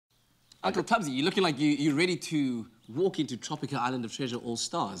Uncle Tubbsy, you're looking like you're ready to walk into Tropical Island of Treasure All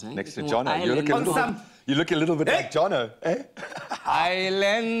Stars, eh? Next to Jono. You look a little bit like Jono, eh?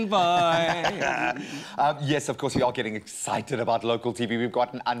 Island boy. Yes, of course, we are getting excited about local TV. We've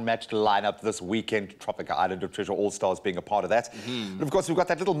got an unmatched lineup this weekend, Tropical Island of Treasure All Stars being a part of that. And of course, we've got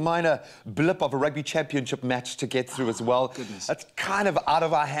that little minor blip of a rugby championship match to get through as well. Goodness. That's kind of out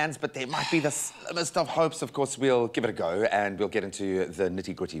of our hands, but there might be the slimmest of hopes. Of course, we'll give it a go, and we'll get into the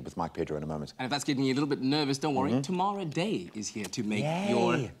nitty-gritty with Mike Pedro in a moment. And if that's getting you a little bit nervous, don't worry. Tomorrow Day is here to make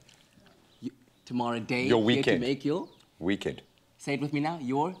Tomorrow Day your here weekend. to make your... Weekend. Say it with me now.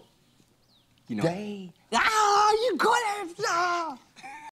 Your... Day. Ah, you got it! Ah!